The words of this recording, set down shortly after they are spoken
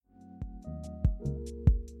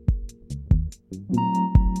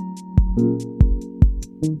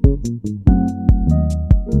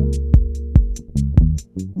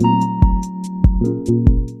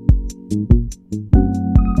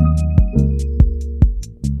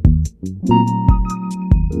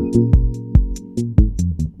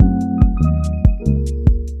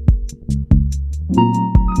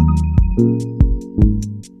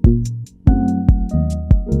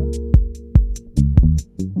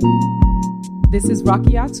This is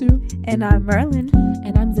Rakiatu. And I'm Merlin.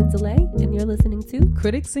 And I'm Zinzale, and you're listening to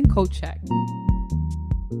Critics and Code Check.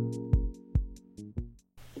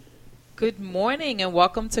 Good morning and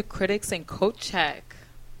welcome to Critics and Code Check.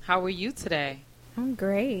 How are you today? I'm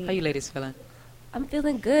great. How you ladies feeling? I'm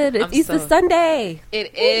feeling good. It's Easter Sunday.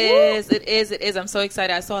 It is. I'm so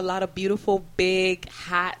excited. I saw a lot of beautiful big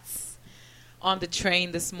hats on the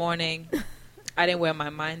train this morning. I didn't wear my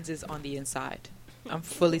Mine is on the inside. I'm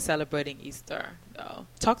fully celebrating Easter, though.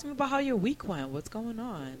 Talk to me about how your week went. What's going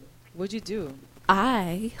on? What'd you do?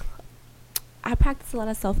 I practice a lot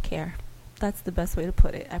of self-care. That's the best way to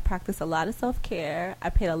put it. I practice a lot of self-care.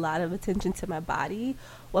 I paid a lot of attention to my body,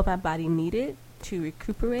 what my body needed to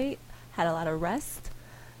recuperate, had a lot of rest.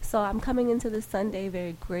 So I'm coming into this Sunday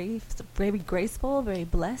very graceful, very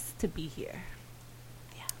blessed to be here.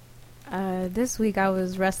 This week I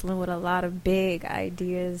was wrestling with a lot of big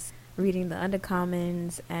ideas, reading the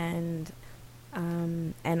Undercommons and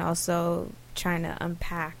also trying to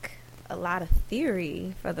unpack a lot of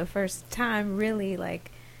theory for the first time,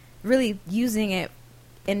 really using it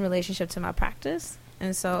in relationship to my practice.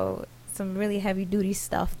 And so some really heavy duty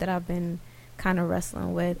stuff that I've been kind of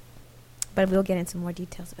wrestling with, but we'll get into more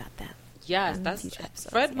details about that. Yes,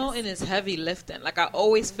 Fred Moulton is heavy lifting. Like, I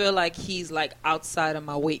always feel like he's like outside of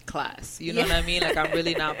my weight class. You know what I mean? Like, I'm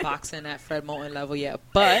really not boxing at Fred Moulton level yet,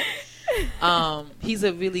 but he's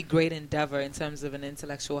a really great endeavor in terms of an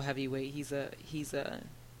intellectual heavyweight. He's a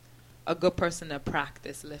good person to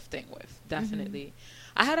practice lifting with, definitely.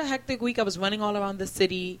 Mm-hmm. I had a hectic week. I was running all around the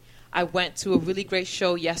city. I went to a really great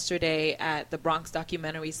show yesterday at the Bronx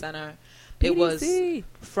Documentary Center. PDC. It was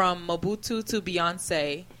From Mobutu to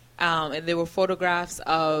Beyonce. And there were photographs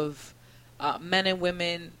of men and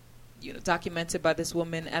women, documented by this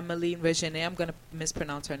woman, Emily Regine. I'm going to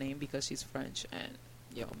mispronounce her name because she's French. And,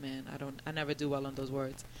 I never do well on those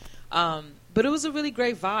words. But it was a really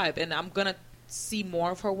great vibe. And I'm going to see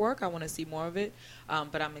more of her work. I want to see more of it.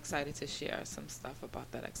 But I'm excited to share some stuff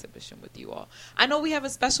about that exhibition with you all. I know we have a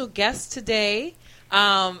special guest today.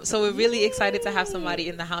 So we're really excited to have somebody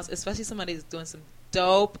in the house, especially somebody who's doing some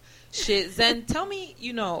dope shit. Zen, tell me,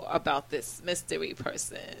 about this mystery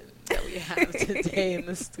person that we have today in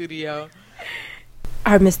the studio.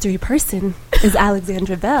 Our mystery person is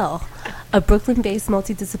Alexandra Bell, a Brooklyn-based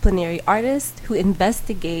multidisciplinary artist who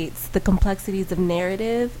investigates the complexities of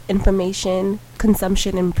narrative, information,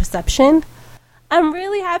 consumption, and perception. I'm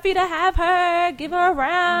really happy to have her. Give her a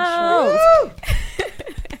round.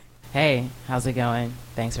 Hey, how's it going?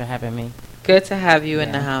 Thanks for having me. Good to have you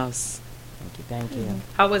in the house. Thank you.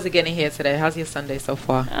 How was it getting here today? How's your Sunday so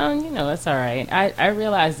far? It's all right. I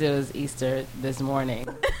realized it was Easter this morning.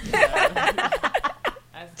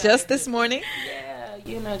 Just this morning?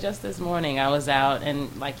 Yeah, just this morning. I was out,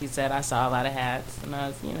 and like you said, I saw a lot of hats, and I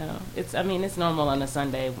was, it's normal on a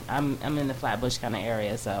Sunday. I'm in the Flatbush kind of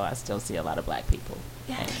area, so I still see a lot of black people.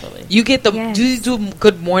 Yeah. Thankfully. You get do you do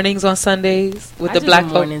good mornings on Sundays with the black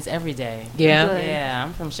folks? Mornings every day. Yeah. Good. Yeah,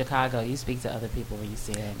 I'm from Chicago. You speak to other people when you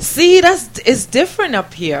see them. See, it's different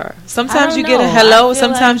up here. Sometimes you get a hello,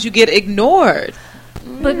 sometimes you get ignored.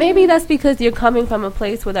 But maybe that's because you're coming from a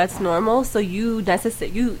place where that's normal, so you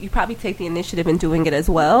probably take the initiative in doing it as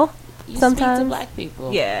well. You sometimes speak to black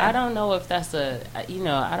people. Yeah. I don't know if that's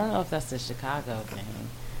a Chicago thing.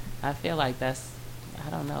 I feel like that's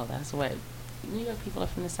what New York people are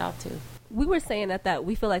from the South too. We were saying that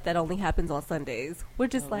we feel like that only happens on Sundays. We're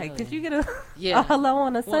just really? Did you get a a hello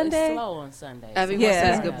on a Sunday? It's slow on Sundays. Everyone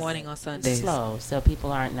says good morning on Sundays. It's slow, so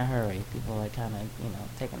people aren't in a hurry. People are kind of,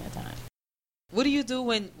 taking their time. What do you do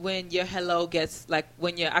when your hello gets, I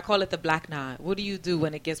call it the black nod. What do you do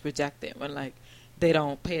when it gets rejected? When, they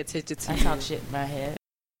don't pay attention to you? I talk shit in my head.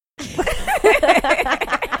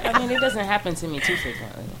 It doesn't happen to me too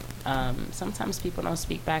frequently. Sometimes people don't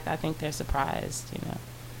speak back. I think they're surprised,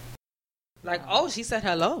 she said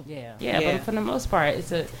hello. Yeah. But for the most part,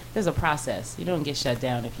 there's a process. You don't get shut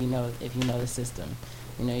down if you know the system.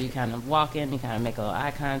 You kind of walk in, you kind of make a little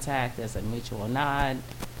eye contact. There's a mutual nod.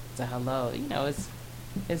 It's a hello.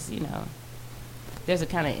 It's there's a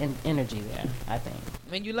kind of energy there, I think.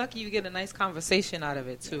 When you're lucky, you get a nice conversation out of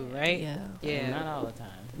it too, right? Yeah. Not all the time.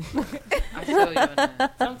 I feel you on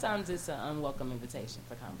that. Sometimes sometimes it's an unwelcome invitation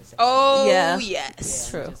for conversation. Oh, Yeah. yes.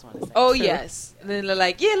 True. I just wanna say Oh, True. yes. And then they're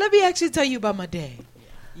like, yeah, let me actually tell you about my day.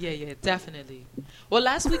 Yeah, definitely. Well,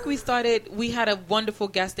 last week we had a wonderful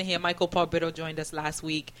guest in here. Michael Palbito joined us last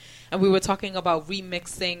week, and we were talking about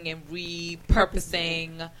remixing and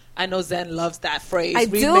repurposing. I know Zen loves that phrase. I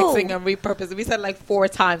do. Remixing and repurposing. We said like 4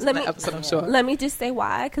 times in the episode, I'm sure. Let me just say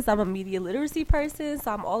why, because I'm a media literacy person,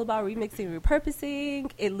 so I'm all about remixing and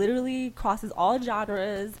repurposing. It literally crosses all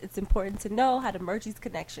genres. It's important to know how to merge these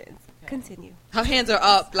connections. Continue. Her hands are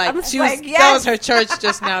up. Like, I'm she was, like, yes. That was her church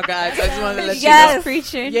just now, guys. I just wanted to let Yes. you know.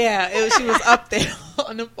 Preaching. Yeah, she was up there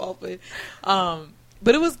on the pulpit.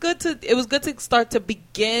 But it was good to start to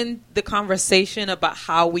begin the conversation about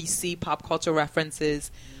how we see pop culture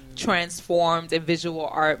references transformed in visual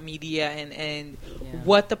art media and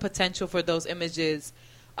what the potential for those images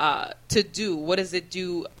to do. What does it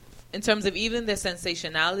do in terms of even the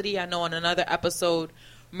sensationality? I know on another episode,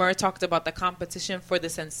 Mur talked about the competition for the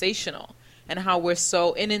sensational and how we're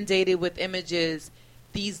so inundated with images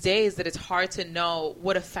these days that it's hard to know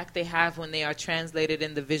what effect they have when they are translated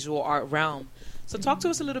in the visual art realm. So talk to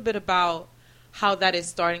us a little bit about how that is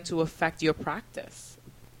starting to affect your practice.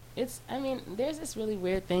 There's this really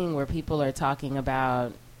weird thing where people are talking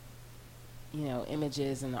about,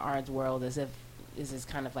 images in the art world as if this is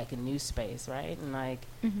kind of like a new space, right? And like,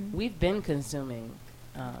 we've been consuming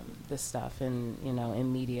this stuff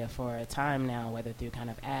in media for a time now, whether through kind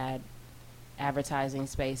of advertising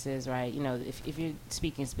spaces, right? If you're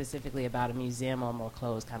speaking specifically about a museum or a more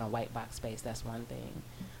closed kind of white box space, that's one thing.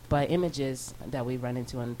 But images that we run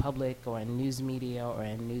into in public or in news media or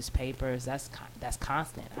in newspapers, that's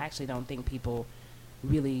constant. I actually don't think people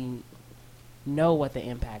really know what the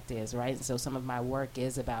impact is, right? And so some of my work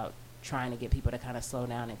is about trying to get people to kind of slow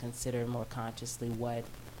down and consider more consciously what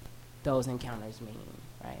those encounters mean,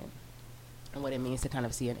 right? And what it means to kind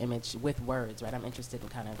of see an image with words, right? I'm interested in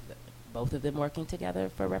kind of both of them working together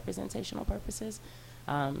for representational purposes.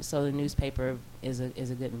 So the newspaper is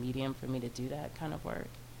a good medium for me to do that kind of work.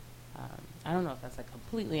 I don't know if that's like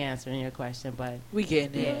completely answering your question, but We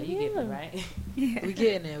getting there. yeah, you get me, right? Yeah. We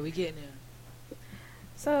getting there.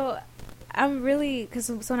 So I'm really, because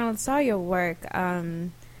when I saw your work,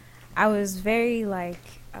 I was very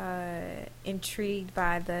intrigued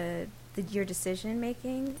by your decision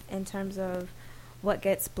making in terms of what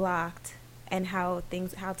gets blocked and how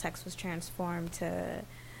text was transformed to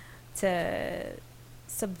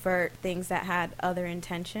subvert things that had other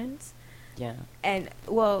intentions. Yeah. And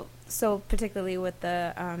so particularly with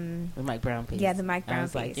the Mike Brown piece. Yeah, the Mike Brown I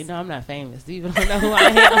was piece. like, I'm not famous. Do you even know who I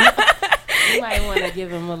am? You might want to give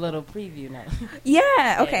him a little preview now.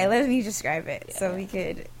 Yeah. Okay. Yeah. Let me describe it Yeah. so we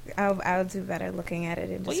could. I'll do better looking at it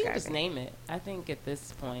and Well, you describe just it. name it. I think at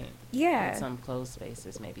this point, Yeah. in some closed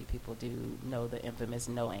spaces, maybe people do know the infamous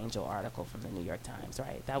No Angel article from the New York Times,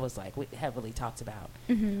 right? That was like we heavily talked about.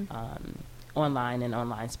 Mm-hmm.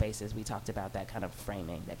 Online spaces, we talked about that kind of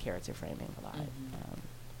framing, that character framing a lot.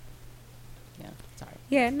 Sorry.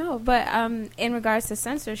 Yeah, no, but in regards to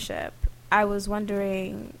censorship, I was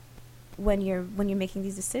wondering when you're making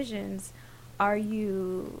these decisions,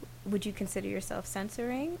 would you consider yourself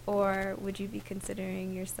censoring, or would you be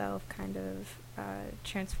considering yourself kind of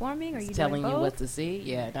transforming? Or are you telling doing you both? what to see?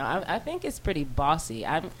 Yeah, no, I think it's pretty bossy.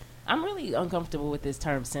 I'm really uncomfortable with this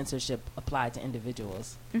term censorship applied to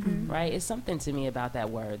individuals, right? It's something to me about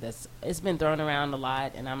that word it's been thrown around a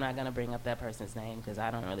lot, and I'm not going to bring up that person's name because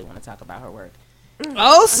I don't really want to talk about her work.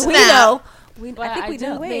 Oh, snap. We know. But I think we do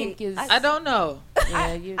know. think is I don't know.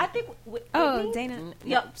 yeah, you. I think. Oh, Dana.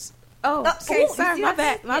 Yep. Oh, okay. ooh, Sorry, you my see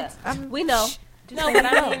bad. that? We know. No, but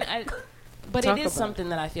I mean, but Talk it is about something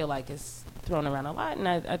that I feel like is thrown around a lot, and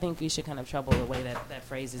I think we should kind of trouble the way that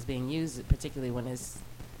phrase is being used, particularly when it's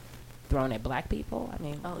thrown at black people. I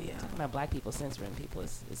mean, Oh, yeah. talking about black people censoring people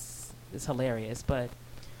is hilarious. But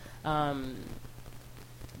the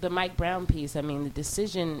Mike Brown piece, I mean, the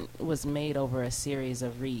decision was made over a series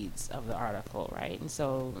of reads of the article, right? And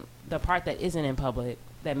so the part that isn't in public,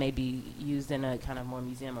 that may be used in a kind of more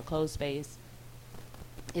museum or closed space,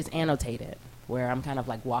 is annotated, where I'm kind of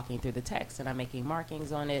like walking through the text and I'm making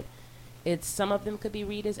markings on it. Some of them could be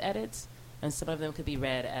read as edits, and some of them could be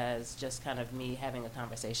read as just kind of me having a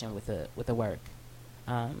conversation with the work.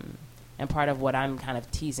 And part of what I'm kind of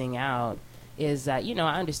teasing out is that,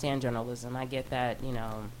 I understand journalism. I get that,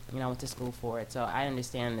 I went to school for it. So I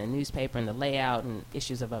understand the newspaper and the layout and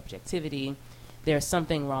issues of objectivity. There's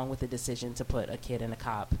something wrong with the decision to put a kid and a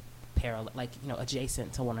cop parallel,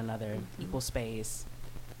 adjacent to one another, equal space.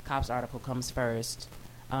 Cop's article comes first.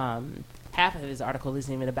 Half of his article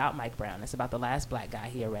isn't even about Mike Brown. It's about the last black guy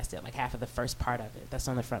he arrested, like half of the first part of it. That's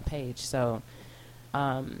on the front page. So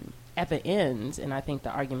at the end, and I think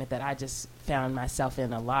the argument that I just found myself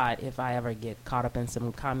in a lot if I ever get caught up in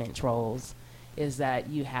some comment trolls is that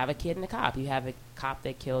you have a kid and a cop. You have a cop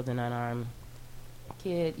that killed an unarmed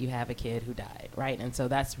kid. You have a kid who died, right? And so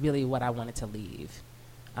that's really what I wanted to leave.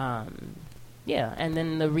 Yeah, and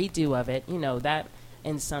then the redo of it, that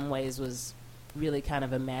in some ways was really kind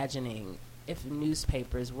of imagining if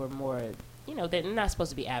newspapers were more, they're not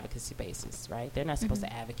supposed to be advocacy bases, right? They're not supposed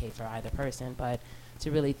to advocate for either person, but to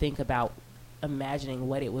really think about imagining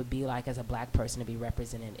what it would be like as a black person to be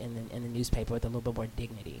represented in the newspaper with a little bit more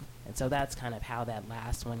dignity. And so that's kind of how that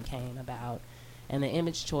last one came about. And the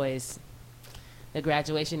image choice, the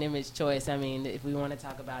graduation image choice, I mean, if we want to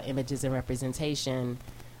talk about images and representation,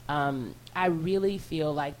 I really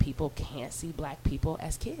feel like people can't see black people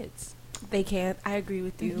as kids. They can't. I agree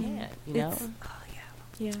with you. They can't, you know? Oh,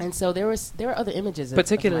 yeah. And so there were other images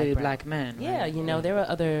particularly of black men. Yeah, right? There were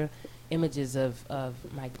other images of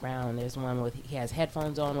Mike Brown. There's one with he has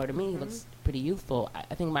headphones on, where to me he looks pretty youthful.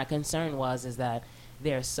 I think my concern is that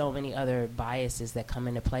there are so many other biases that come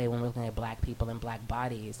into play when we're looking at black people and black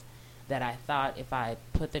bodies, that I thought if I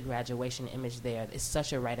put the graduation image there, it's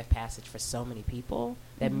such a rite of passage for so many people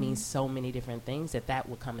that means so many different things, that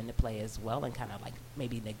would come into play as well and kind of like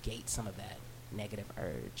maybe negate some of that negative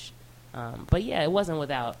urge. But yeah, it wasn't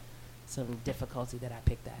without some difficulty that I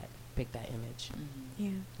picked that image.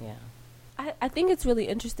 Yeah. I think it's really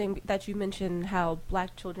interesting that you mentioned how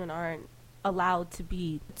black children aren't allowed to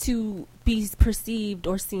be perceived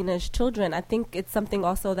or seen as children. I think it's something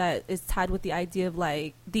also that is tied with the idea of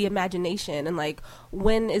like the imagination, and like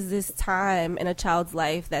when is this time in a child's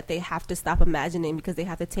life that they have to stop imagining because they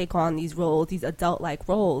have to take on these roles, these adult-like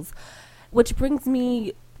roles, which brings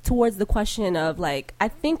me towards the question of like, I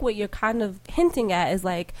think what you're kind of hinting at is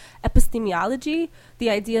like epistemology, the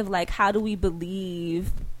idea of like how do we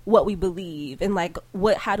believe what we believe, and like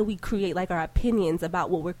how do we create like our opinions about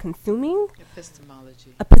what we're consuming.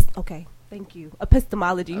 Epistemology. Okay, thank you.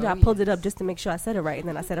 Epistemology. I pulled it up just to make sure I said it right, and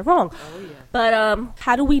then I said it wrong. But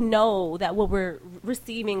how do we know that what we're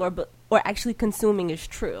receiving or actually consuming is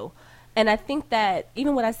true? And I think that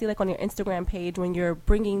even what I see like on your Instagram page, when you're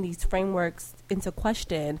bringing these frameworks into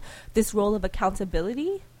question, this role of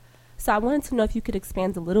accountability. So I wanted to know if you could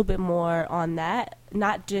expand a little bit more on that,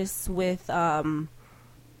 not just with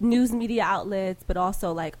news media outlets, but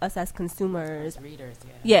also like us as consumers, as readers,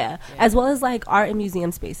 as well as like art and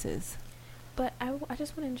museum spaces. But I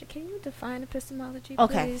just want to, can you define epistemology,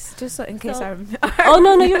 okay, please? Just so in case I oh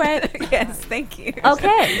no, you're right. Yes, thank you.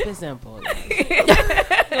 Okay. Keep it simple.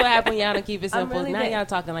 What happened, y'all, to keep it simple? Really now y'all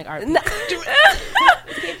talking like art. Keep it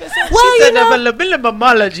simple. Well, she said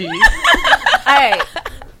epistemology.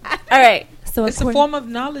 All right. So it's a form of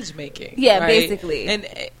knowledge making. Yeah, right? basically. And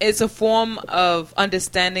it's a form of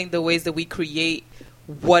understanding the ways that we create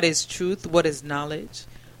what is truth, what is knowledge,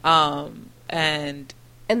 and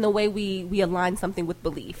the way we align something with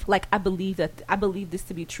belief. Like I believe this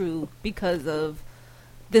to be true because of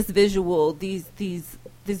this visual, these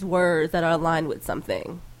words that are aligned with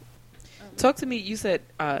something. Talk to me. You said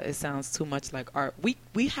it sounds too much like art.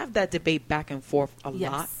 We have that debate back and forth a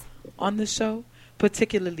lot on the show.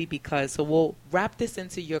 Particularly because, so we'll wrap this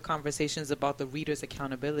into your conversations about the reader's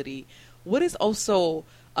accountability. What is also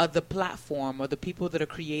the platform or the people that are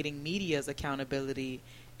creating media's accountability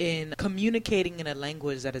in communicating in a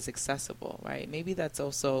language that is accessible, right? Maybe that's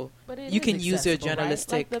also, you can use your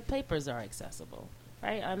journalistic... Right? Like the papers are accessible,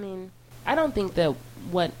 right? I mean, I don't think that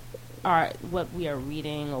what we are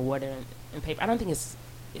reading or what are in paper, I don't think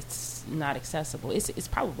it's not accessible. It's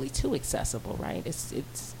probably too accessible, right?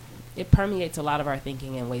 It permeates a lot of our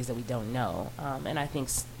thinking in ways that we don't know. And I think,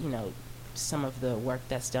 some of the work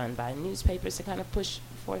that's done by newspapers to kind of push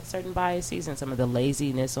forth certain biases and some of the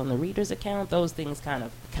laziness on the reader's account, those things kind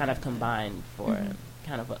of combine for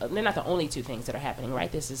they're not the only two things that are happening,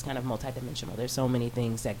 right? This is kind of multidimensional. There's so many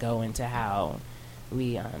things that go into how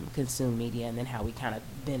we consume media, and then how we kind of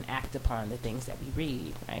then act upon the things that we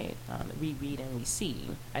read, right? We read and we see.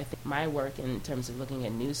 I think my work in terms of looking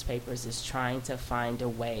at newspapers is trying to find a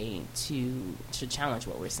way to challenge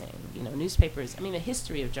what we're seeing. Newspapers, the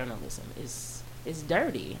history of journalism is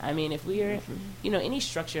dirty. I mean, if we're, any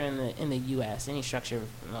structure in the U.S., any structure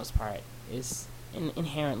for the most part is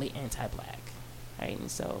inherently anti-black, right? And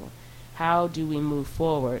so how do we move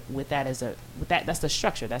forward with that that's the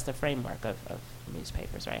structure, that's the framework of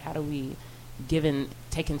newspapers, right? How do we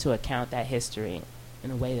take into account that history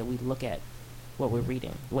in a way that we look at what we're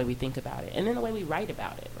reading, the way we think about it, and then the way we write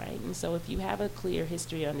about it, right? And so if you have a clear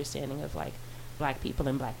history understanding of like black people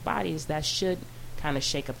and black bodies, that should kind of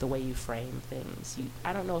shake up the way you frame things.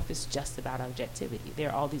 I don't know if it's just about objectivity. There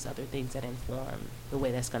are all these other things that inform the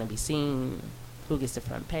way that's going to be seen, who gets the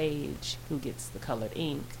front page, who gets the colored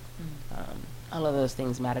ink. All of those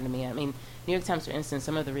things matter to me. I mean, New York Times, for instance,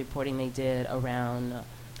 some of the reporting they did around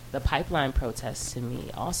the pipeline protests, to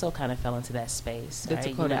me, also kind of fell into that space. The right?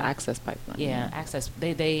 Dakota Access Pipeline. Yeah, access.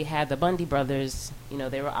 They had the Bundy brothers.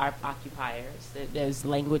 They were occupiers. There's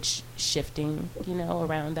language shifting,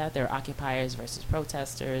 around that. There are occupiers versus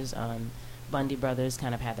protesters. Bundy brothers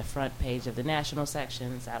kind of had the front page of the national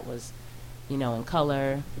sections. That was, in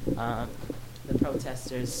color. The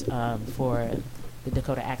protesters for the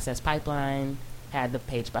Dakota Access Pipeline had the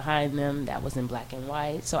page behind them that was in black and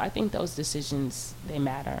white. So I think those decisions, they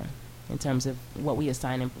matter in terms of what we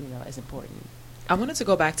assign, as important. I wanted to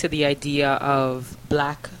go back to the idea of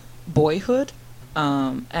black boyhood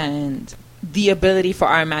and the ability for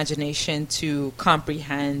our imagination to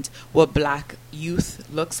comprehend what black youth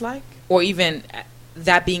looks like, or even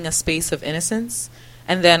that being a space of innocence.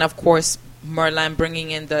 And then, of course, Merlin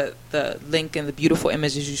bringing in the link and the beautiful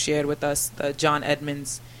images you shared with us, the John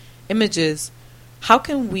Edmonds images. How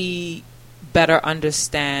can we better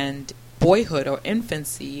understand boyhood or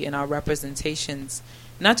infancy in our representations,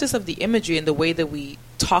 not just of the imagery and the way that we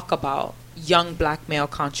talk about young black male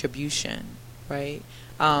contribution, right?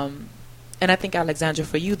 And I think, Alexandra,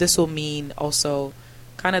 for you, this will mean also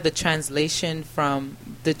kind of the translation from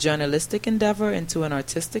the journalistic endeavor into an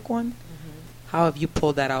artistic one. How have you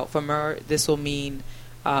pulled that out? For Mer, this will mean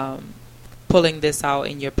pulling this out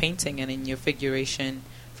in your painting and in your figuration.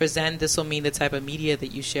 For Zen, this will mean the type of media that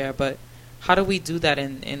you share. But how do we do that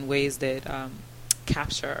in ways that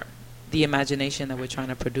capture the imagination that we're trying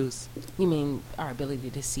to produce? You mean our ability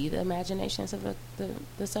to see the imaginations of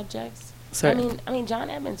the subjects? Certainly. I mean, John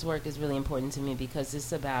Edmonds' work is really important to me because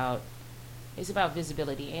it's about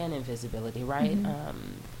visibility and invisibility, right?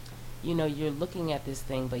 You're looking at this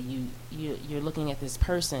thing, but you're looking at this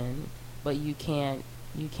person, but you can't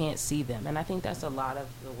see them. And I think that's a lot of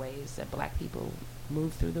the ways that black people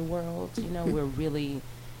move through the world.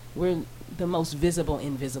 We're the most visible,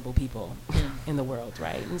 invisible people in the world,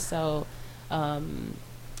 right? And so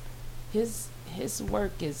his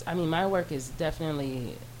work is, my work is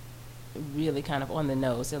definitely really kind of on the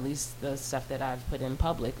nose, at least the stuff that I've put in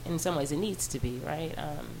public. In some ways it needs to be, right?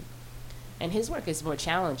 And his work is more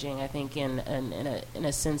challenging, I think, in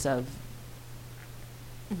a sense of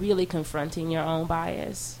really confronting your own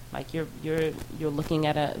bias. Like you're looking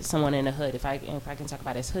at someone in a hood. If I can talk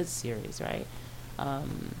about his Hood series, right?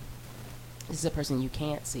 This is a person you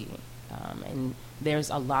can't see, and there's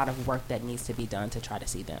a lot of work that needs to be done to try to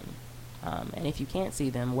see them. And if you can't see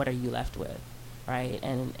them, what are you left with, right?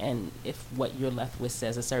 And if what you're left with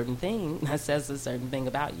says a certain thing, that says a certain thing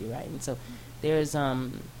about you, right? And so there's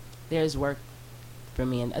work for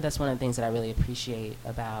me, and that's one of the things that I really appreciate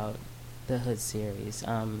about the Hood series.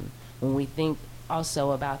 When we think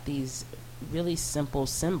also about these really simple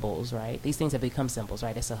symbols, right? These things have become symbols,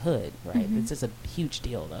 right? It's a hood, right? It's just a huge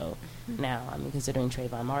deal, though, now. Considering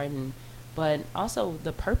Trayvon Martin, but also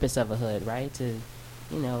the purpose of a hood, right? To,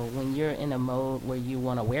 when you're in a mode where you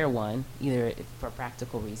want to wear one, either for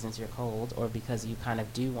practical reasons, you're cold, or because you kind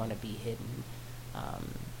of do want to be hidden.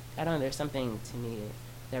 I don't know, there's something to me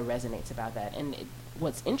that resonates about that. And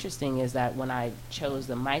what's interesting is that when I chose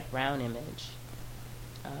the Mike Brown image,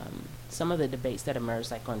 some of the debates that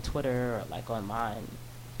emerged, like on Twitter or like online,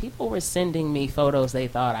 people were sending me photos they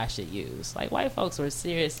thought I should use. Like, white folks were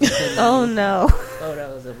seriously sending me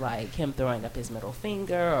photos of like him throwing up his middle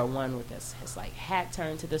finger, or one with his like hat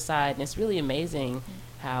turned to the side. And it's really amazing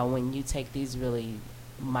how when you take these really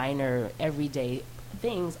minor everyday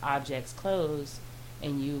things, objects, clothes,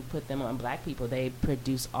 and you put them on black people, they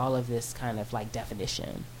produce all of this kind of like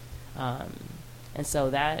definition. And so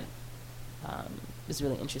that is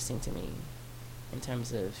really interesting to me in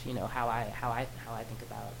terms of, how I think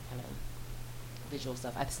about kind of visual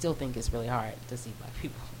stuff. I still think it's really hard to see black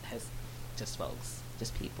people as just folks,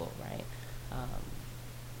 just people, right?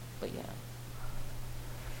 But yeah.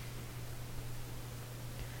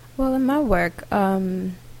 Well, in my work,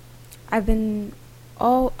 I've been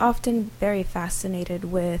often very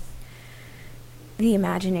fascinated with the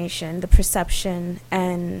imagination, the perception,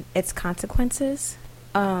 and its consequences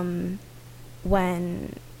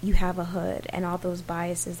when you have a hood and all those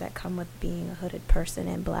biases that come with being a hooded person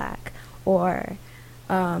in black, or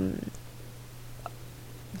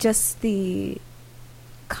just the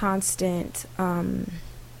constant the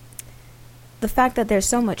fact that there's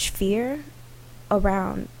so much fear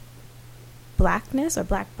around blackness or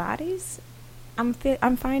black bodies. I'm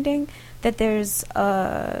finding that there's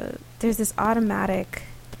this automatic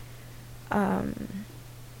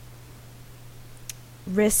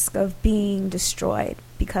risk of being destroyed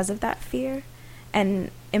because of that fear.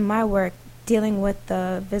 And in my work, dealing with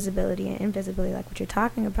the visibility and invisibility, like what you're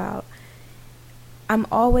talking about, I'm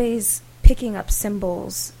always picking up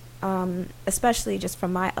symbols, especially just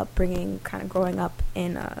from my upbringing, kind of growing up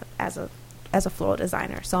in as a floral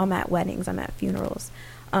designer. So I'm at weddings, I'm at funerals,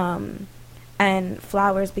 and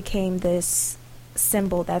flowers became this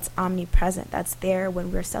symbol that's omnipresent, that's there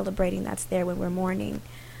when we're celebrating, that's there when we're mourning,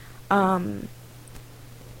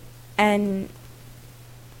 and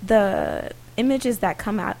the images that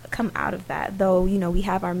come out of that, though, you know, we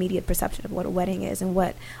have our immediate perception of what a wedding is and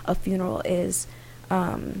what a funeral is.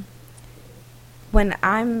 When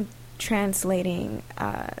I'm translating,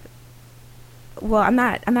 well, I'm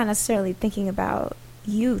not necessarily thinking about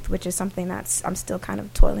youth, which is something that's I'm still kind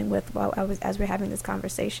of toiling with as we're having this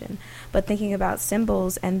conversation, but thinking about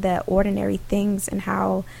symbols and the ordinary things and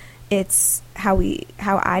how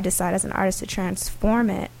I decide as an artist to transform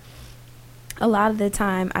it. A lot of the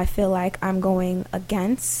time I feel like I'm going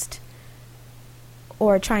against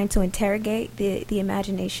or trying to interrogate the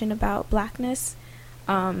imagination about blackness,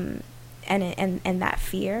 and that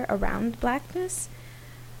fear around blackness.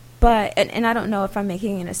 But and I don't know if I'm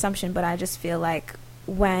making an assumption, but I just feel like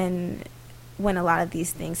when a lot of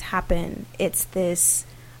these things happen, it's this,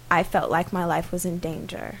 I felt like my life was in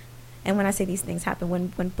danger. And when I say these things happen,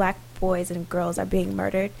 when black boys and girls are being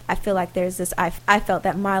murdered, I feel like there's this, I felt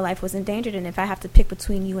that my life was endangered, and if I have to pick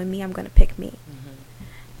between you and me, I'm going to pick me. Mm-hmm.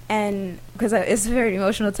 And because it's a very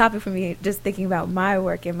emotional topic for me, just thinking about my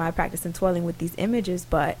work and my practice and toiling with these images.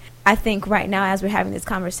 But I think right now, as we're having this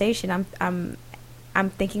conversation, I'm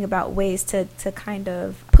thinking about ways to kind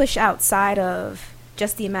of push outside of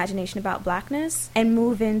just the imagination about blackness and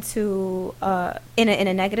move into in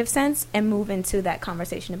a negative sense, and move into that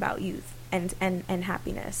conversation about youth and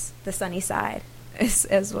happiness. The sunny side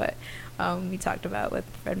is what we talked about with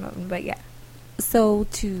Fred Moten. But yeah. So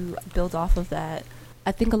to build off of that,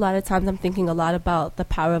 I think a lot of times I'm thinking a lot about the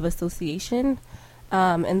power of association,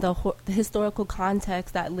 and the historical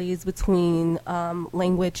context that lays between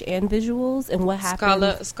language and visuals, and what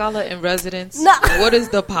happens. Scholar in residence. No. What is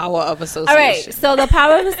the power of association? All right. So the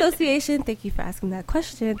power of association, thank you for asking that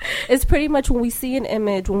question, is pretty much when we see an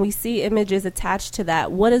image, when we see images attached to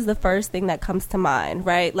that, what is the first thing that comes to mind,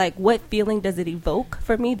 right? Like, what feeling does it evoke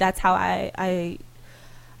for me? That's how I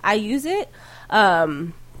use it.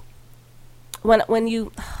 When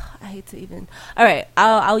you... I hate to even. All right,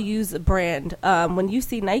 I'll use a brand. When you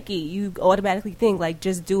see Nike, you automatically think like,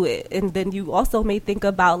 just do it, and then you also may think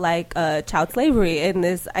about like child slavery and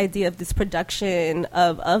this idea of this production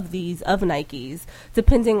of Nikes,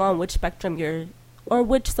 depending on which spectrum or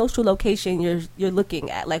which social location you're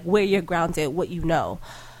looking at, like where you're grounded, what you know.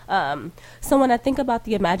 So when I think about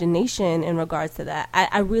the imagination in regards to that,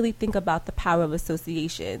 I really think about the power of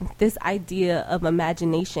association. This idea of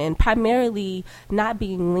imagination primarily not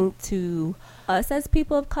being linked to us as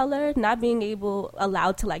people of color, not being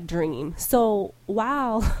allowed to like dream. So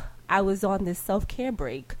while I was on this self-care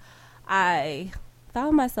break, I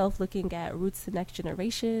found myself looking at Roots to Next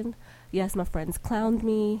Generation. Yes, my friends clowned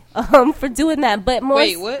me for doing that, but more.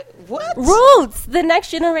 Wait, what? Roots, the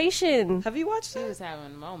Next Generation. Have you watched it? She was having a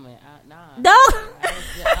moment. Nah. No.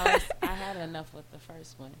 I had enough with the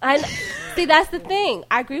first one. See, that's the thing.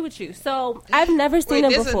 I agree with you. So I've never seen it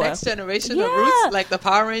before. There's a Next Generation of Roots, like the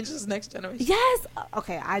Power Rangers Next Generation. Yes.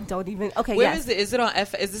 Okay, I don't even. Okay, Where yes. is it? Is it on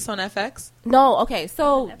Is this on FX? No. Okay,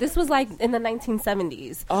 so this was like in the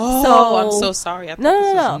 1970s. Oh, so, I'm so sorry. I thought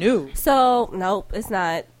this was new. So nope, it's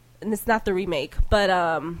not. And it's not the remake, but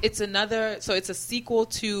it's another. So it's a sequel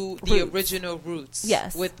to the original Roots.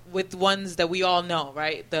 Yes, with ones that we all know,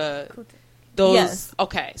 right? Those. Yes.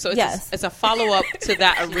 Okay, so it's a follow up to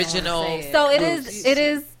that original. So it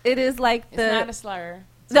is like it's not a slur.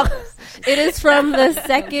 No, it is from the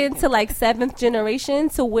second to like seventh generation,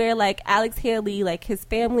 to where like Alex Haley, like his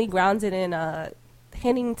family grounded in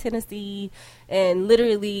Henning, Tennessee, and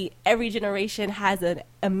literally every generation has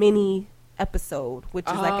a mini episode, which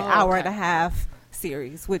is like an hour and a half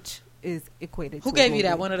series, which is equated to Who gave you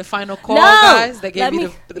that? One of the final call no! guys that gave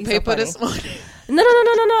you the paper this morning? No.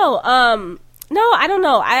 No, I don't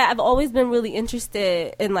know. I've always been really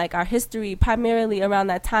interested in like our history, primarily around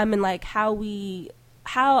that time, and like how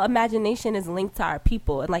imagination is linked to our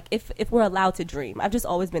people, and like if we're allowed to dream. I've just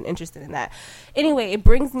always been interested in that. Anyway, it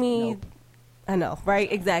brings me. Nope. I know, right?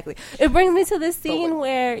 Exactly. It brings me to this scene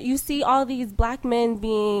where you see all these black men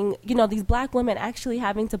being, these black women actually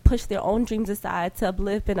having to push their own dreams aside to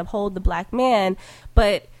uplift and uphold the black man.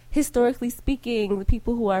 But historically speaking, the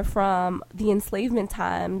people who are from the enslavement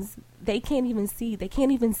times, they can't even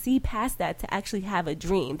see past that to actually have a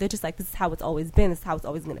dream. They're just like, this is how it's always been, this is how it's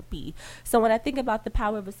always going to be. So when I think about the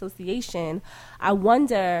power of association, I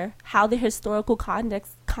wonder how the historical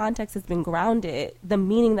context has been grounded, the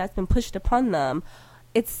meaning that's been pushed upon them.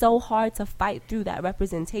 It's so hard to fight through that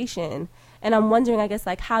representation. And I'm wondering, I guess,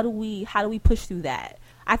 like, how do we push through that?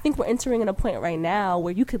 I think we're entering in a point right now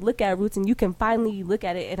where you could look at roots and you can finally look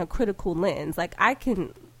at it in a critical lens. Like, I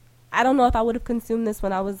don't know if I would have consumed this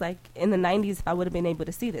when I was like in the 90s, if I would have been able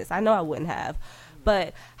to see this. I know I wouldn't have.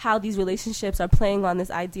 But how these relationships are playing on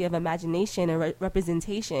this idea of imagination and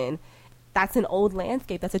representation, that's an old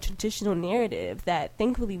landscape. That's a traditional narrative that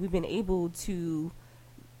thankfully we've been able to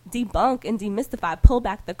debunk and demystify, pull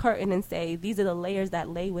back the curtain and say, these are the layers that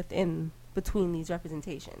lay between these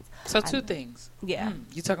representations. So two things. Yeah.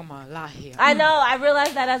 You're talking about a lot here. I know. I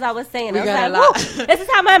realized that as I was saying. We I got was like, this is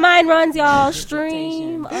how my mind runs, y'all.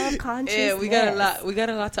 Stream of consciousness. Yeah, we got a lot. We got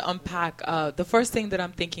a lot to unpack. The first thing that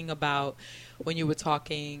I'm thinking about when you were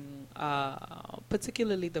talking,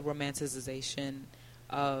 particularly the romanticization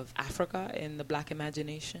of Africa in the Black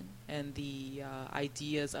imagination and the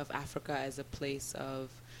ideas of Africa as a place of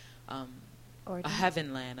a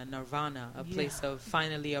heavenland, a nirvana, a place of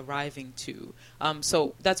finally arriving to.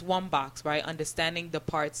 So that's one box, right? Understanding the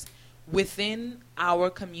parts within our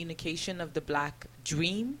communication of the Black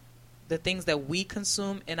dream, the things that we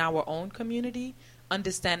consume in our own community,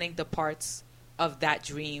 understanding the parts of that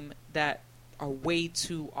dream that are way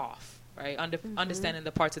too off, right? Understanding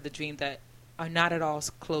the parts of the dream that are not at all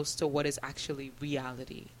close to what is actually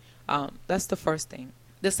reality. That's the first thing.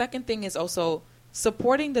 The second thing is also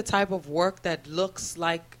supporting the type of work that looks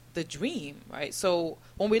like the dream, right? So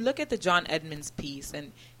when we look at the John Edmonds piece,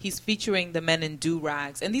 and he's featuring the men in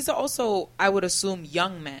do-rags, and these are also, I would assume,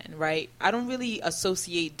 young men, right? I don't really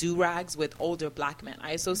associate do-rags with older Black men.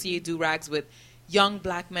 I associate do-rags with young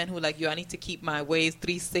Black men who like, I need to keep my waist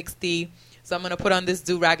 360, so I'm going to put on this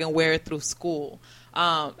do-rag and wear it through school.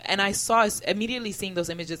 And I saw, immediately seeing those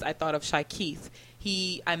images, I thought of Shy Keith.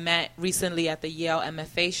 I met recently at the Yale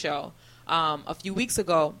MFA show a few weeks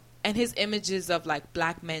ago, and his images of like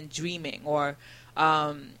Black men dreaming or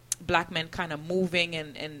Black men kind of moving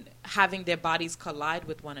and having their bodies collide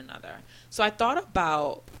with one another. So I thought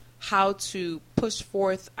about how to push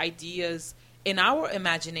forth ideas in our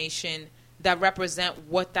imagination that represent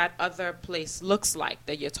what that other place looks like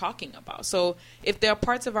that you're talking about. So if there are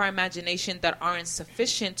parts of our imagination that aren't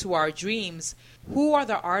sufficient to our dreams, who are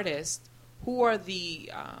the artists, who are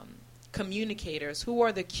the communicators, who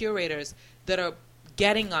are the curators that are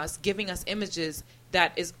giving us images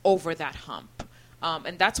that is over that hump?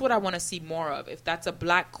 And that's what I want to see more of. If that's a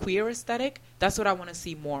Black queer aesthetic, that's what I want to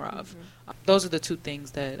see more of. Those are the two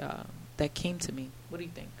things that came to me. What do you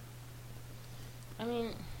think? I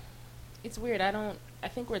mean, it's weird. I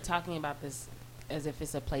think we're talking about this as if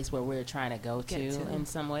it's a place where we're trying to go to in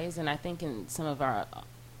some ways, and I think in some of our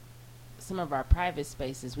private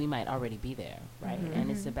spaces we might already be there, right?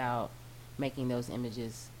 And it's about making those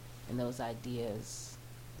images and those ideas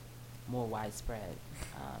more widespread,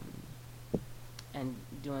 and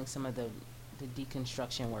doing some of the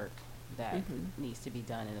deconstruction work that needs to be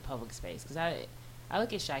done in the public space. Because I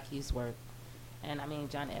look at Shy Keith's work, and I mean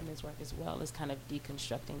John Edmonds' work as well, is kind of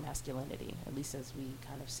deconstructing masculinity, at least as we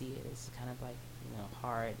kind of see it. It's kind of like,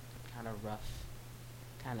 hard, kind of rough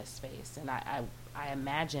kind of space. And I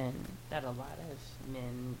imagine that a lot of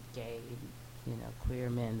men, gay, queer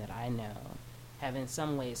men that I know have in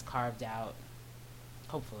some ways carved out,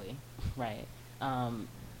 hopefully, right,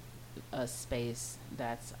 a space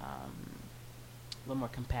that's a little more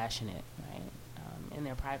compassionate, right, in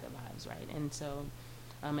their private lives, right? And so,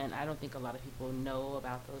 and I don't think a lot of people know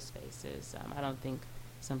about those spaces. I don't think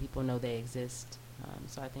some people know they exist.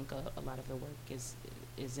 So I think a lot of the work is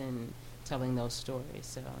in telling those stories.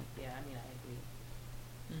 So, yeah, I mean, I agree.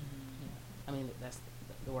 Yeah. I mean, that's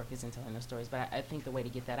the work is in telling those stories. But I think the way to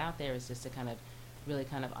get that out there is just to kind of really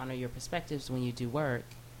kind of honor your perspectives when you do work,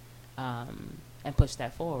 and push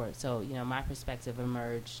that forward. So, my perspective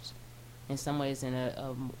emerged in some ways in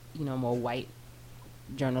a more white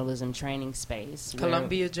journalism training space.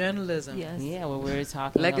 Columbia journalism. Yes. Yeah, where we were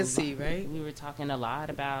talking legacy, right? We were talking a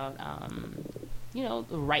lot about the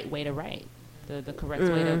right way to write, the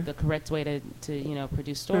correct way to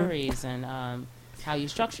produce stories, and how you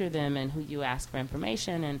structure them and who you ask for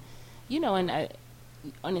information, and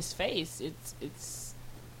on its face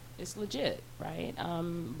it's legit, right?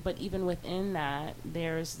 But even within that,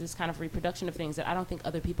 there's this kind of reproduction of things that I don't think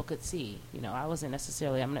other people could see. I wasn't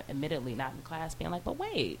necessarily, I'm admittedly not in class being like, but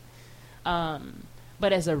wait.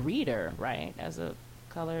 But as a reader, right, as a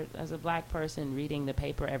as a black person reading the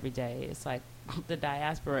paper every day, it's like the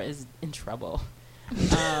diaspora is in trouble.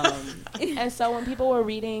 And so when people were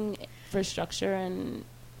reading for structure, and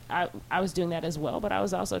I was doing that as well, but I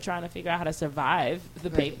was also trying to figure out how to survive the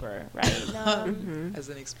paper, right? As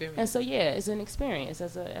an experience. And so, yeah, it's an experience,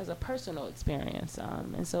 as a personal experience.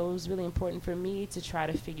 And so it was really important for me to try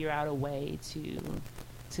to figure out a way to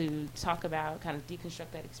talk about, kind of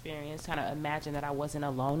deconstruct that experience, kind of imagine that I wasn't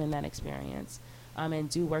alone in that experience, and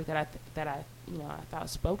do work that I thought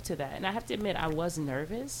spoke to that. And I have to admit, I was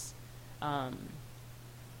nervous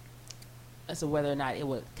as to whether or not it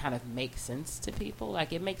would kind of make sense to people.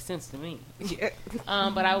 Like, it makes sense to me.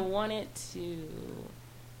 But I wanted to,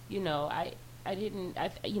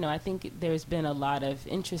 I think there's been a lot of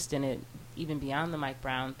interest in it, even beyond the Mike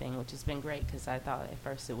Brown thing, which has been great, because I thought at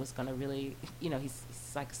first it was going to really, he's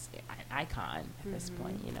like an icon at this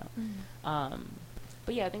point,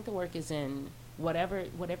 But yeah, I think the work is in whatever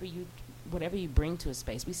you bring to a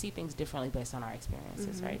space. We see things differently based on our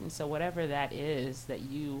experiences, right? And so whatever that is that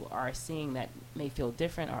you are seeing that may feel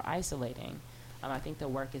different or isolating, I think the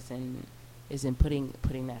work is in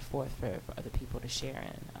putting that forth for other people to share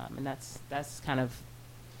in. And that's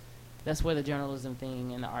where the journalism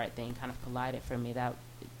thing and the art thing kind of collided for me. That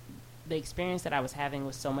the experience that I was having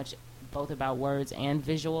was so much both about words and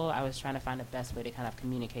visual. I was trying to find the best way to kind of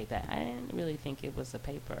communicate that. I didn't really think it was a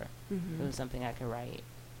paper. It was something I could write.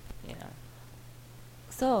 Yeah.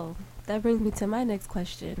 So that brings me to my next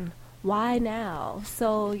question. Why now?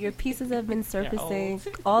 So your pieces have been surfacing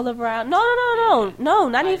all around. No,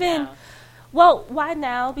 not why even. Now? Well, why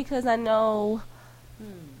now? Because I know.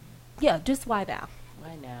 Yeah, just why now?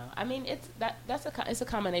 Why now? I mean, it's a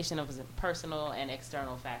combination of personal and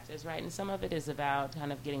external factors, right? And some of it is about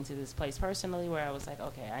kind of getting to this place personally where I was like,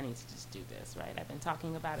 okay, I need to just do this, right? I've been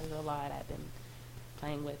talking about it a lot. I've been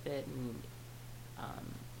playing with it, and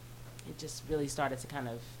it just really started to kind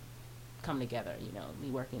of come together, me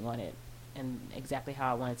working on it, and exactly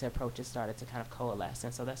how I wanted to approach it started to kind of coalesce,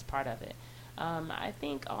 and so that's part of it. I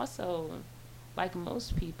think also, like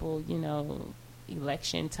most people,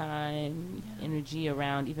 election time, energy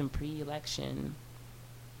around even pre-election,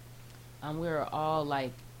 we're all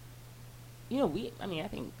like, I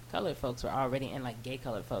think colored folks were already, and like gay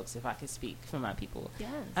colored folks, if I could speak for my people. Yes.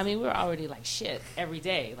 I mean, we were already like shit every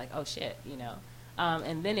day, like, oh shit,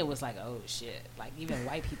 and then it was like, oh shit, like even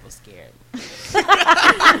white people scared. And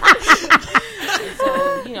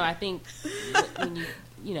so, I think when you,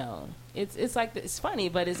 it's like, it's funny,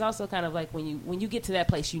 but it's also kind of like when you get to that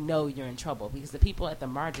place, you're in trouble, because the people at the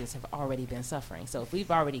margins have already been suffering. So if we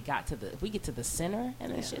get to the center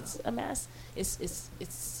and then shit's a mess, it's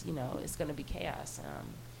going to be chaos.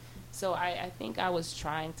 So I think I was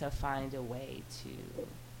trying to find a way to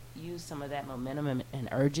use some of that momentum and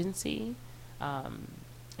urgency.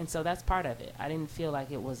 And so that's part of it. I didn't feel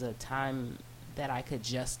like it was a time that I could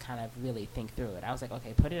just kind of really think through it. I was like,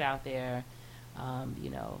 okay, put it out there,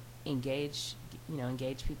 engage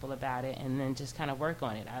people about it, and then just kind of work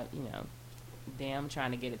on it.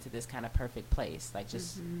 Trying to get it to this kind of perfect place, like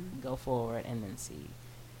just go forward and then see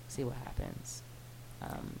what happens.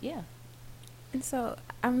 Yeah. And so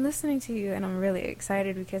I'm listening to you, and I'm really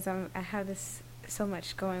excited because I have this so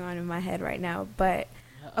much going on in my head right now, but.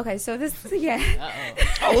 Okay, so this,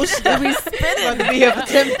 Oh, shit. We spinning. Going to be here for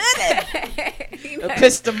 10 minutes.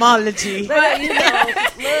 Epistemology. But,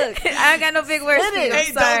 look, I ain't got no big words for you.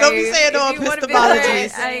 I'm sorry. Don't be saying no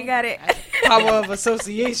epistemology. I ain't got it. Power of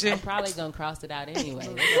association. I'm probably going to cross it out anyway.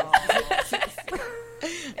 I'm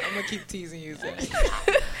going to keep teasing you.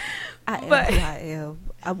 I am.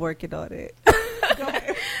 I'm working on it. Go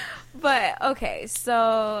ahead. But, okay,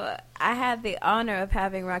 so I had the honor of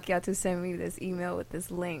having Rakiatu send me this email with this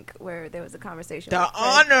link where there was a conversation. The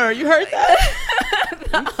honor! You heard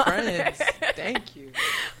that? Friends. Thank you.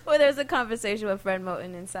 Well, there was a conversation with Fred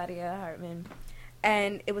Moten and Sadia Hartman,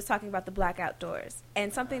 and it was talking about the Black outdoors.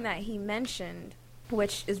 And something that he mentioned,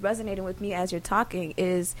 which is resonating with me as you're talking,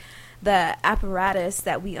 is the apparatus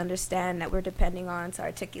that we understand that we're depending on to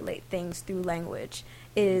articulate things through language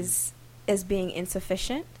is being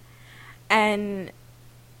insufficient. And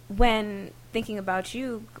when thinking about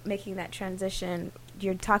you making that transition,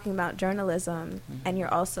 you're talking about journalism, and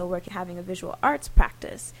you're also having a visual arts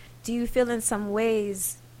practice. Do you feel in some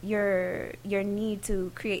ways your need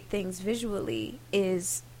to create things visually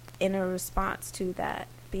is in a response to that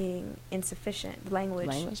being insufficient language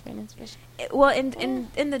being insufficient?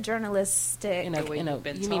 In the journalistic, in the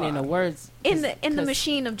words, in the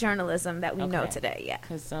machine of journalism that we know today, yeah.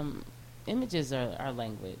 Because images are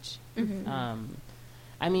language. I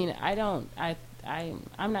mean, I'm not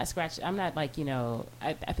like,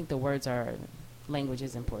 I think the words are language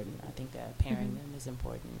is important. I think that pairing them is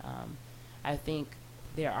important. I think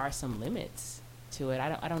there are some limits to it.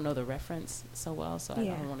 I don't know the reference so well, so I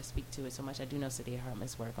don't want to speak to it so much. I do know Sadia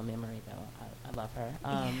Hartman's work on memory, though. I love her.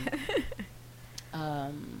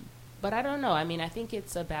 But I don't know. I mean, I think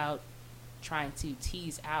it's about trying to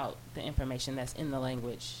tease out the information that's in the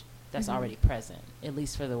language that's already present, at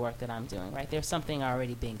least for the work that I'm doing, right? There's something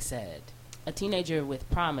already being said. A Teenager with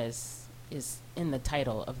Promise is in the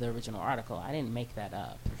title of the original article. I didn't make that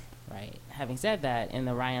up, right? Having said that, in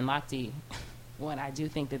the Ryan Lochte one, I do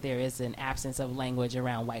think that there is an absence of language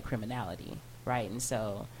around white criminality, right? And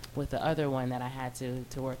so with the other one that I had to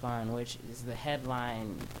work on, which is the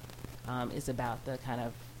headline is about the kind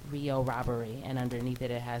of Rio robbery, and underneath it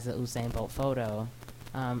has a Usain Bolt photo.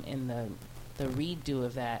 In the redo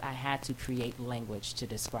of that, I had to create language to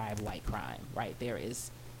describe white crime, right? There is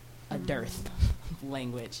a dearth of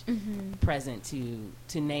language present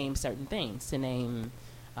to name certain things, to name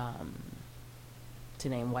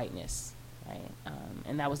whiteness, right?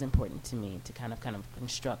 And that was important to me to kind of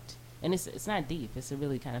construct. And it's not deep. It's a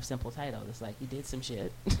really kind of simple title. It's like, you did some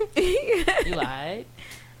shit. You lied.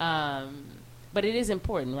 But it is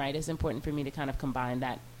important, right? It's important for me to kind of combine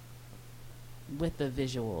that with the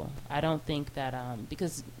visual. I don't think that,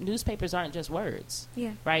 because newspapers aren't just words,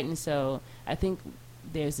 right? And so I think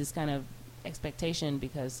there's this kind of expectation,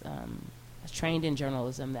 because I was trained in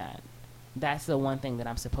journalism, that's the one thing that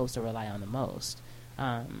I'm supposed to rely on the most.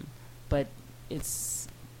 But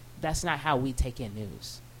that's not how we take in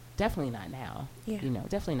news. Definitely not now.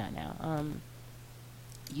 Definitely not now.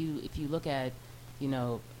 If you look at,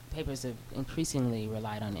 papers have increasingly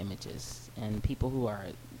relied on images, and people who are,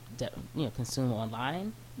 consume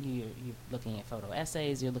online, you're looking at photo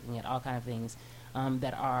essays, you're looking at all kinds of things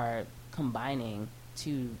that are combining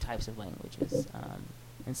two types of languages.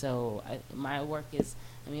 And so my work is,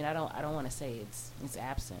 I don't want to say it's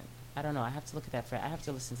absent. I don't know. I have to look at that. I have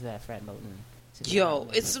to listen to that Fred Moten. Yo,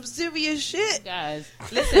 it's some serious shit. Guys,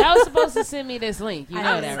 listen, I was supposed to send me this link. You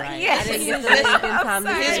know that, right? Yeah. I didn't get the link in time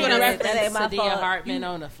to Here's what I referenced Sadia Hartman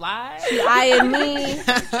on the fly. She eyeing me.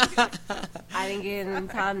 I didn't get in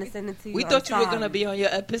time to send it to you. We thought you were going to be on your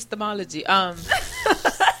epistemology.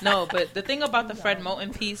 No, but the thing about the Fred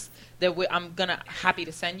Moten piece that I'm happy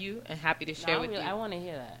to send you and happy to share with you. I want to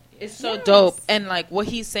hear that. Yeah. It's so dope. And like what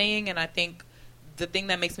he's saying, and I think the thing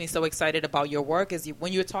that makes me so excited about your work is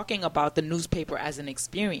when you're talking about the newspaper as an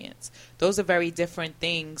experience, those are very different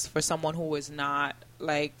things for someone who is not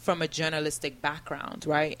like from a journalistic background,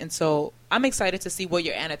 right? And so I'm excited to see what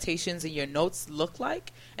your annotations and your notes look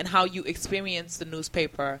like and how you experience the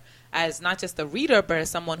newspaper as not just a reader, but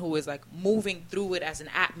as someone who is like moving through it as an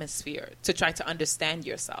atmosphere to try to understand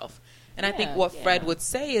yourself. And I think what Fred would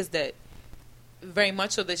say is that very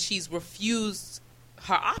much so that she's refused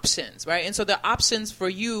her options, right? And so the options for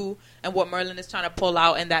you and what Merlin is trying to pull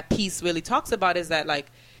out and that piece really talks about is that like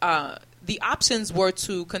the options were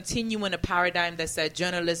to continue in a paradigm that said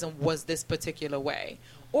journalism was this particular way,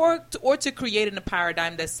 or to create in a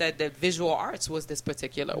paradigm that said that visual arts was this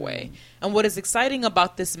particular way. And what is exciting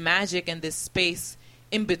about this magic and this space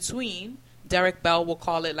in between, Derek Bell will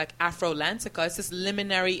call it like Afrolantica, it's this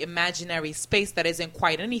liminary imaginary space that isn't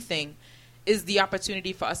quite anything, is the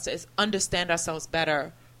opportunity for us to understand ourselves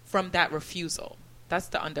better from that refusal. That's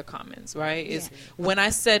the undercommons, right? Yeah. Is when I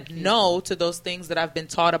said no to those things that I've been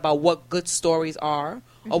taught about what good stories are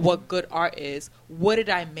or what good art is, what did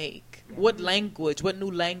I make? What language, what new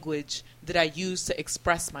language did I use to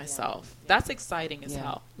express myself? That's exciting as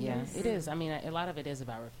hell. Yeah, it is. I mean, a lot of it is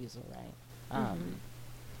about refusal, right?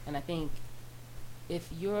 And I think if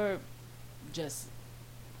you're just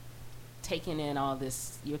taking in all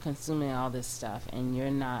this, you're consuming all this stuff, and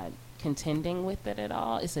you're not contending with it at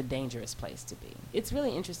all, it's a dangerous place to be. It's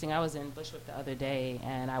really interesting. I was in Bushwick the other day,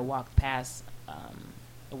 and I walked past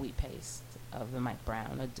a wheat paste of the Mike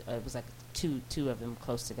Brown. It was like two of them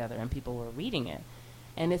close together, and people were reading it.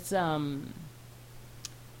 And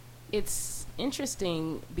it's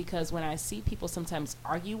interesting because when I see people sometimes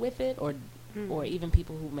argue with it, or even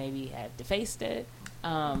people who maybe have defaced it,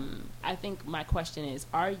 I think my question is,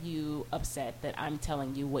 are you upset that I'm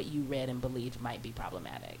telling you what you read and believed might be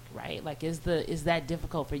problematic, right? Like, is that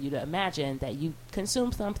difficult for you to imagine that you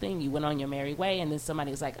consumed something, you went on your merry way, and then somebody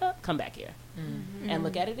was like, oh, come back here and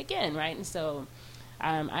look at it again, right? And so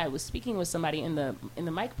I was speaking with somebody in the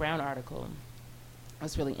Mike Brown article.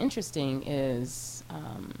 What's really interesting is,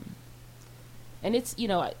 and it's,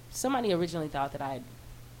 somebody originally thought that I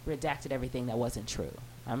redacted everything that wasn't true.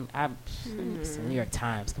 It's the New York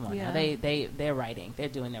Times. Come on now, they're writing, they're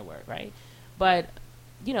doing their work, right? But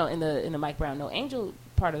in the Mike Brown No Angel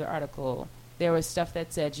part of the article, there was stuff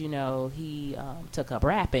that said, you know, he took up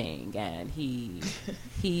rapping, and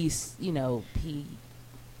he's, you know, he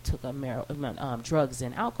took up drugs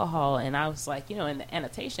and alcohol. And I was like, you know, in the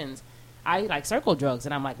annotations, I like circle drugs,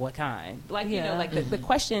 and I'm like, what kind? Like, you know, like the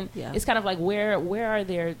question is kind of like, where are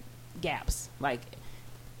there gaps? Like,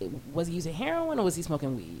 was he using heroin or was he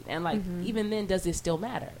smoking weed? And like, even then, does it still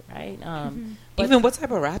matter, right? But even what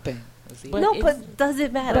type of rapping? But does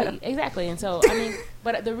it matter? Exactly. And so, I mean,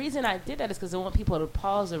 but the reason I did that is because I want people to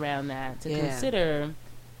pause around that, to consider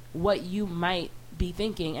what you might be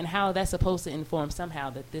thinking and how that's supposed to inform somehow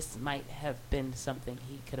that this might have been something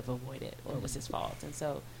he could have avoided or was his fault. And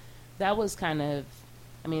so that was kind of,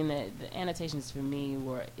 I mean, the annotations for me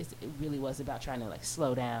were, it really was about trying to like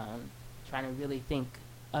slow down, trying to really think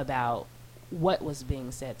about what was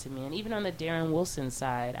being said to me. And even on the Darren Wilson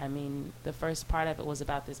side, I mean, the first part of it was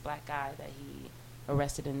about this black guy that he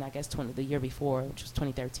arrested in, I guess, the year before, which was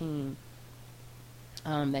 2013,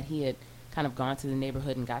 that he had kind of gone to the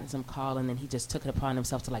neighborhood and gotten some call, and then he just took it upon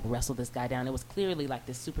himself to like wrestle this guy down. It was clearly like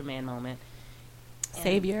this Superman moment.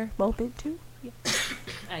 Savior moment too? Yeah.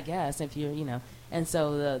 I guess, if you're, you know. And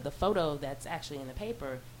so the photo that's actually in the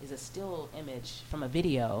paper is a still image from a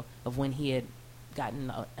video of when he had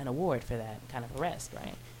gotten an award for that kind of arrest,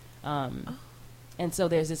 right? And so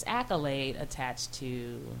there's this accolade attached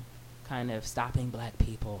to kind of stopping black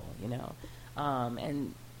people, you know.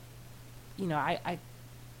 And, you know, I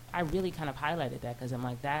really kind of highlighted that because I'm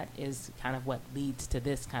like, that is kind of what leads to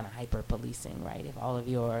this kind of hyper-policing, right? If all of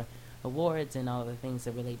your awards and all the things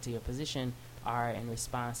that relate to your position are in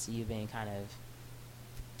response to you being kind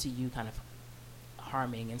of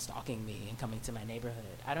harming and stalking me and coming to my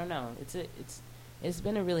neighborhood. I don't know. It's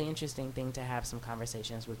been a really interesting thing to have some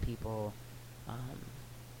conversations with people,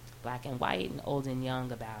 black and white and old and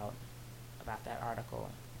young, about that article.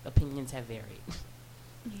 Opinions have varied.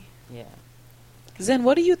 Yeah. Zen,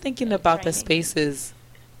 what are you thinking about the spaces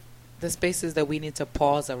that we need to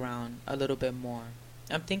pause around a little bit more?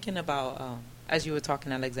 I'm thinking about, as you were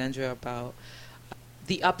talking, Alexandra, about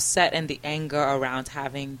the upset and the anger around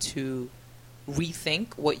having to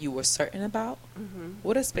rethink what you were certain about.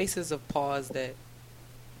 What are spaces of pause that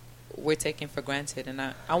we're taking for granted? And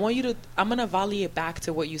I want you to, I'm going to volley it back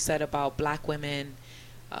to what you said about black women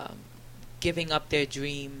giving up their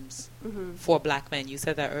dreams for black men. You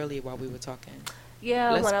said that earlier while we were talking.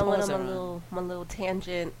 Yeah, when I went on my little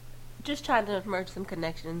tangent, just trying to merge some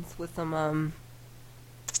connections with some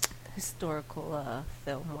historical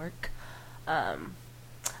film work. I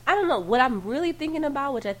don't know, what I'm really thinking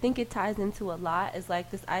about, which I think it ties into a lot, is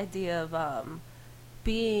like this idea of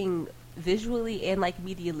being visually and like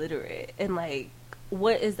media literate, and like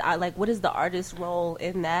what is the artist's role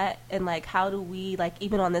in that, and like how do we, like,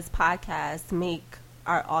 even on this podcast, make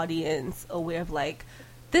our audience aware of like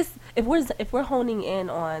this, if we're honing in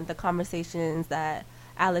on the conversations that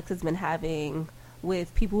Alex has been having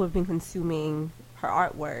with people who have been consuming her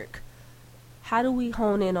artwork, how do we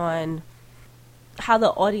hone in on how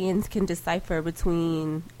the audience can decipher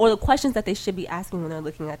between, or the questions that they should be asking when they're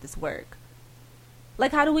looking at this work?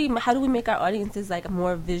 Like, how do we make our audiences like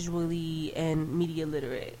more visually and media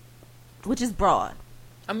literate, which is broad?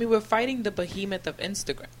 I mean, we're fighting the behemoth of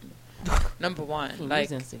Instagram. Number one, you can like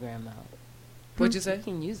use Instagram though. What'd you say? You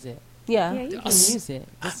can use it. Yeah, You can use it.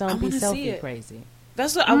 Just don't be selfie crazy.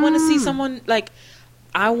 That's what I want to see someone like.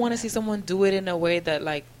 I want to see someone do it in a way that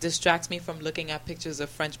like distracts me from looking at pictures of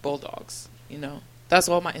French bulldogs. You know, that's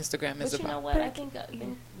all my Instagram is but you about. know what? I think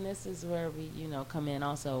this is where we, you know, come in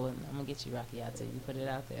also, and I'm gonna get you Rocky out till you put it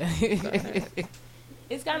out there.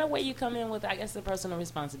 It's kind of where you come in with, I guess, the personal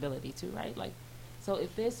responsibility too, right? Like, so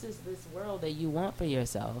if this is this world that you want for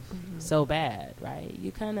yourself so bad, right?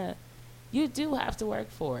 You do have to work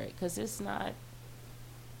for it, because it's not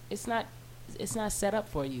set up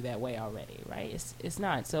for you that way already, right? It's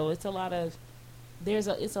not. So it's a lot of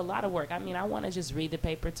work. I mean, I want to just read the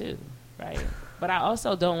paper too, right? But I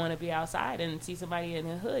also don't want to be outside and see somebody in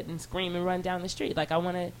the hood and scream and run down the street. Like, I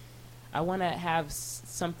want to have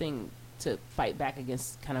something to fight back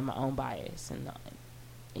against, kind of my own bias,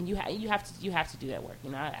 and you have to do that work.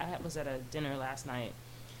 You know, I was at a dinner last night,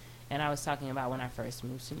 and I was talking about when I first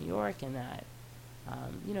moved to New York, and that,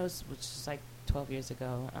 you know, which is like 12 years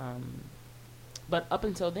ago. But up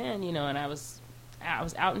until then, you know, and I was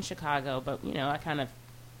out in Chicago, but, you know, I kind of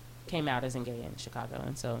came out as gay in Chicago.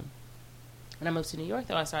 And so when I moved to New York,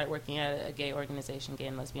 though, I started working at a gay organization, gay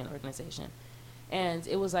and lesbian organization. And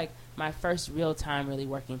it was like my first real time really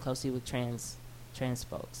working closely with trans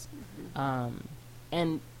folks.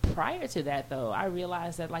 And prior to that, though, I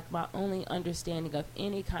realized that, like, my only understanding of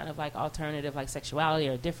any kind of, like, alternative, like, sexuality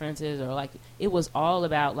or differences, or, like, it was all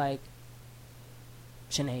about, like,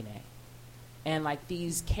 Shanae, and like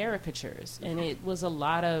these caricatures. And it was a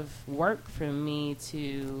lot of work for me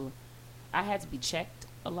I had to be checked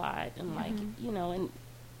a lot, and like, you know, and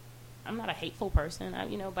I'm not a hateful person,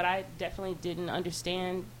 you know, but I definitely didn't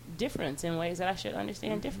understand difference in ways that I should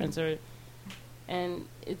understand difference. And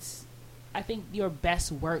I think your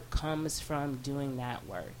best work comes from doing that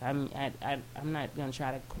work. I'm not going to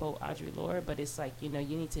try to quote Audre Lorde, but it's like, you know,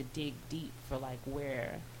 you need to dig deep for like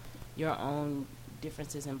where your own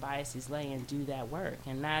differences and biases lay and do that work.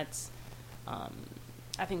 And that's,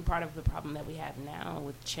 I think part of the problem that we have now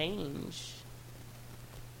with change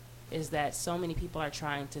is that so many people are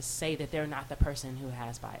trying to say that they're not the person who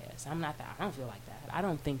has bias. I'm not that. I don't feel like that. I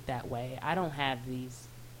don't think that way. I don't have these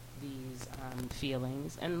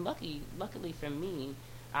feelings. And luckily for me,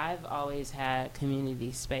 I've always had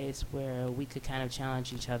community space where we could kind of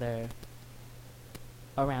challenge each other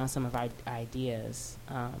around some of our ideas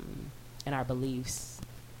and our beliefs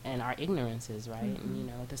and our ignorances, right? And, you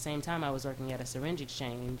know, at the same time, I was working at a syringe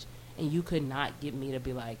exchange, and you could not get me to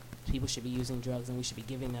be like, people should be using drugs and we should be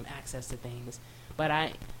giving them access to things. But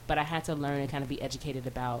I had to learn and kind of be educated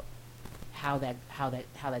about how that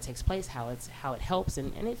takes place, how it helps,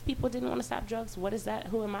 and if people didn't want to stop drugs, what is that?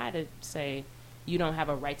 Who am I to say you don't have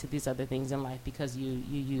a right to these other things in life because you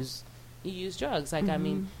use drugs? Like, I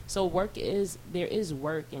mean, so there is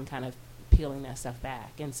work in kind of peeling that stuff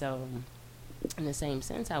back. And so in the same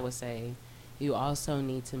sense, I would say you also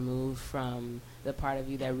need to move from the part of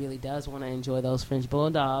you that really does want to enjoy those French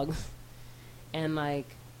bulldogs and like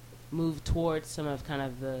move towards some of kind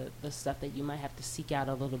of the stuff that you might have to seek out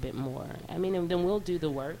a little bit more. I mean, and then we'll do the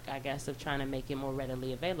work, I guess, of trying to make it more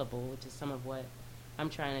readily available, which is some of what I'm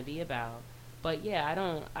trying to be about. But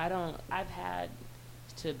yeah, I've had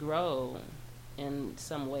to grow in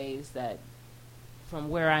some ways that from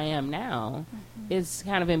where I am now, it's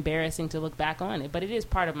kind of embarrassing to look back on it. But it is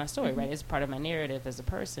part of my story, right? It's part of my narrative as a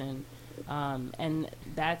person. And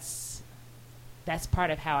that's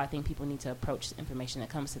part of how I think people need to approach information that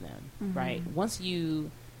comes to them, right? Once you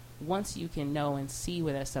can know and see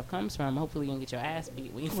where that stuff comes from, hopefully you don't get your ass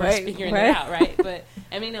beat when you first figuring it out, right? But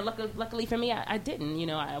I mean, and luckily for me, I didn't. You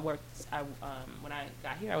know, when I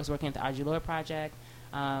got here, I was working at the Audre Lorde Project.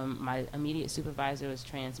 My immediate supervisor was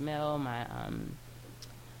trans male. My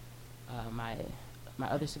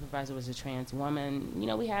other supervisor was a trans woman. You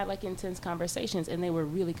know, we had like intense conversations, and they were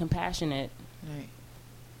really compassionate. Right.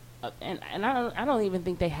 And I don't even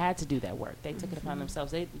think they had to do that work. They took it upon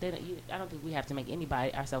themselves. I don't think we have to make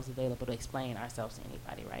ourselves available to explain ourselves to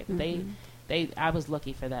anybody, right? But I was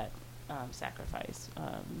lucky for that sacrifice.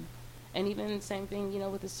 And even the same thing, you know,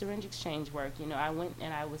 with the syringe exchange work. You know, I went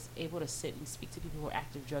and I was able to sit and speak to people who are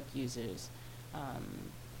active drug users,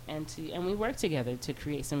 and we worked together to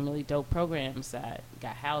create some really dope programs that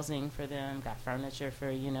got housing for them, got furniture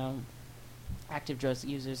for, you know, active drug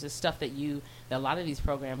users. It's stuff that a lot of these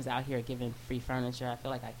programs out here are giving free furniture. I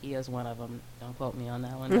feel like IKEA is one of them. Don't quote me on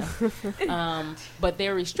that one. But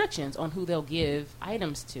there are restrictions on who they'll give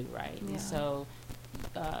items to, right? Yeah. And so,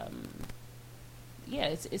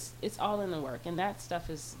 yeah, it's all in the work, and that stuff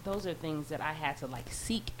those are things that I had to like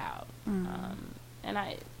seek out, and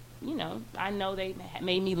I know they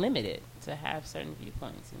made me limited to have certain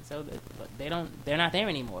viewpoints, and so they're not there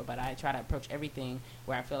anymore. But I try to approach everything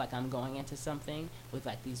where I feel like I'm going into something with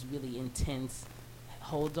like these really intense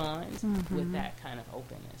hold-ons with that kind of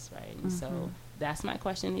openness, right? And so that's my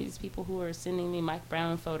question to these people who are sending me Mike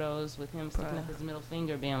Brown photos with him sticking up his middle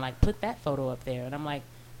finger, being like, "Put that photo up there," and I'm like,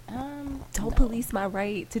 don't police my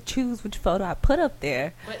right to choose which photo I put up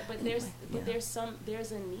there. But there's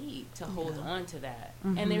a need to hold on to that,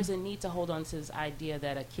 and there's a need to hold on to this idea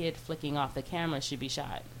that a kid flicking off the camera should be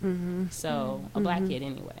shot. So a black kid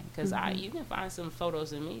anyway, because you can find some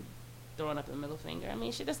photos of me throwing up a middle finger. I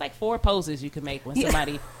mean, shit, there's like 4 poses you can make when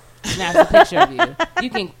somebody snaps a picture of you.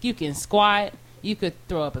 You can squat. You could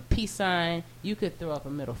throw up a peace sign. You could throw up a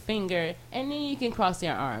middle finger, and then you can cross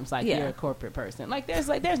your arms like you're a corporate person. Like there's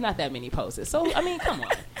not that many poses. So I mean, come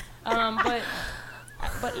on.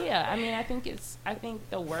 But yeah, I mean, I think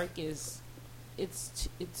the work it's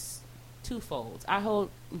twofold. I hold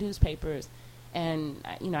newspapers, and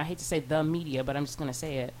I hate to say the media, but I'm just gonna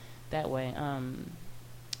say it that way.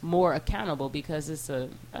 More accountable because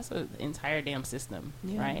that's an entire damn system,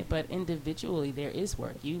 right? But individually, there is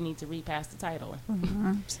work. You need to read past the title.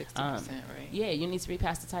 60%, right? Yeah, you need to read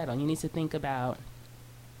past the title. You need to think about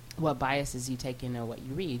what biases you take in or what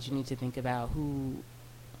you read. You need to think about who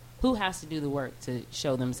has to do the work to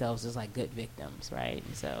show themselves as like good victims, right?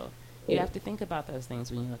 And so you have to think about those things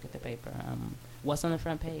when you look at the paper. What's on the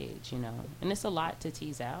front page, and it's a lot to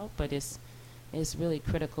tease out, but it's really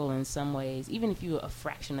critical in some ways. Even if you a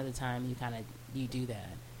fraction of the time you do that,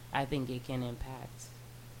 I think it can impact.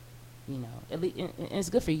 You know, at least, and it's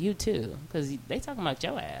good for you too, because they talking about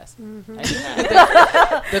your ass.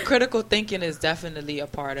 Mm-hmm. The critical thinking is definitely a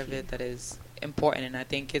part of it that is important, and I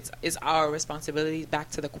think it's our responsibility. Back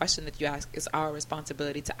to the question that you asked, it's our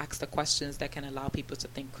responsibility to ask the questions that can allow people to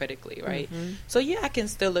think critically, right? Mm-hmm. So yeah, I can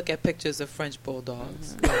still look at pictures of French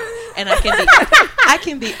bulldogs, and I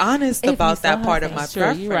can be honest about that part of my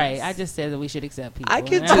preference. You're right. I just said that we should accept people. I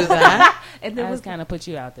could do that. And then was kind of put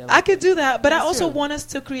you out there. I could do that, but I also want us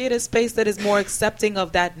to create a space that is more accepting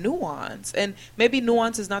of that nuance. And maybe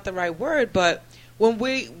nuance is not the right word, but when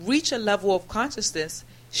we reach a level of consciousness,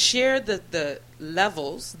 share the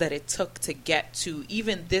levels that it took to get to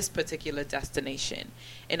even this particular destination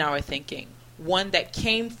in our thinking. One that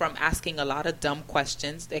came from asking a lot of dumb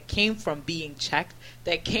questions, that came from being checked,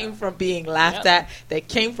 that came from being laughed at, that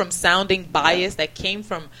came from sounding biased, that came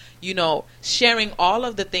from, sharing all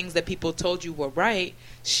of the things that people told you were right.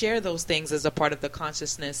 Share those things as a part of the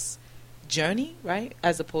consciousness journey, right?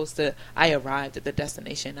 As opposed to, I arrived at the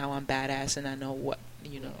destination, now I'm badass and I know what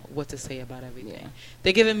to say about everything. Yeah.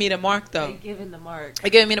 They're giving me the mark, though. They're giving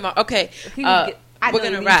me the mark. Okay. We're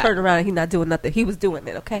gonna wrap. Turn around. He's not doing nothing. He was doing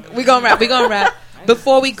it. Okay. We're gonna wrap.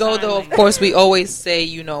 Before we go, though, of course, we always say,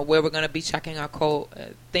 where we're gonna be checking our code,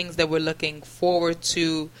 things that we're looking forward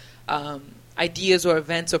to, ideas or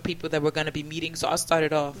events or people that we're gonna be meeting. So I'll start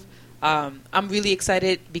it off. I'm really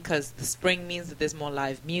excited because the spring means that there's more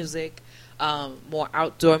live music, more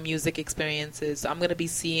outdoor music experiences. So I'm gonna be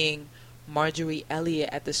seeing Marjorie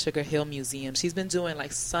Elliott at the Sugar Hill Museum. She's been doing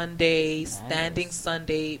standing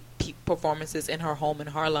Sunday performances in her home in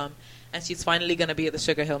Harlem, and she's finally going to be at the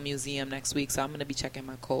Sugar Hill Museum next week, so I'm going to be checking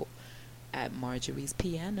my code at Marjorie's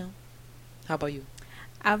piano. How about you?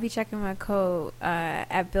 I'll be checking my code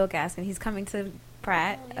at Bill Gaskin. He's coming to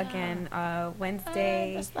Pratt again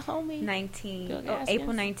Wednesday, that's the homie. 19th,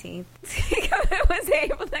 April 19th. Wednesday,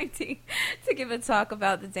 April 19th, to give a talk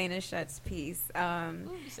about the Dana Schutz piece and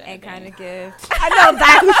kind of give. I know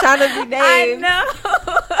that who's trying to be named. I know.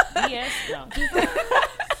 Yes, no.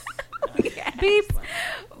 Beep.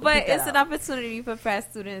 But it's an opportunity for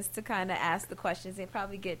Pratt students to kind of ask the questions and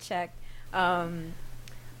probably get checked around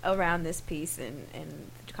this piece and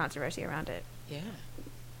the controversy around it. Yeah.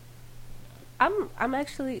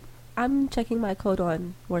 I'm checking my code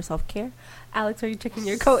on more self-care. Alex, are you checking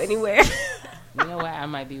your code anywhere? You know what? I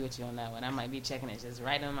might be with you on that one. I might be checking it just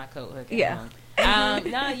right on my coat hook. Yeah.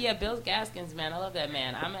 Bill Gaskins, man. I love that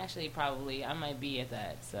man. I'm actually I might be at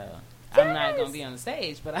that. So I'm not going to be on the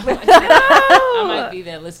stage, but I might be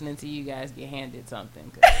there listening to you guys get handed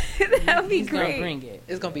something. That would be he's great. Gonna bring it.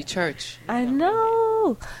 It's going to be church. I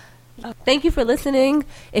know. Thank you for listening.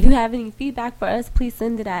 If you have any feedback for us, please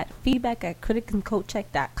send it at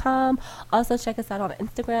feedback@criticandcodecheck.com. Also, check us out on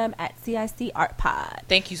Instagram at CIC Art Pod.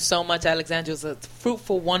 Thank you so much, Alexandra. It was a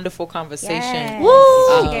fruitful, wonderful conversation. Yes.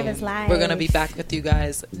 Woo! She gave us life. We're going to be back with you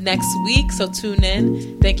guys next week, so tune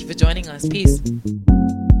in. Thank you for joining us. Peace.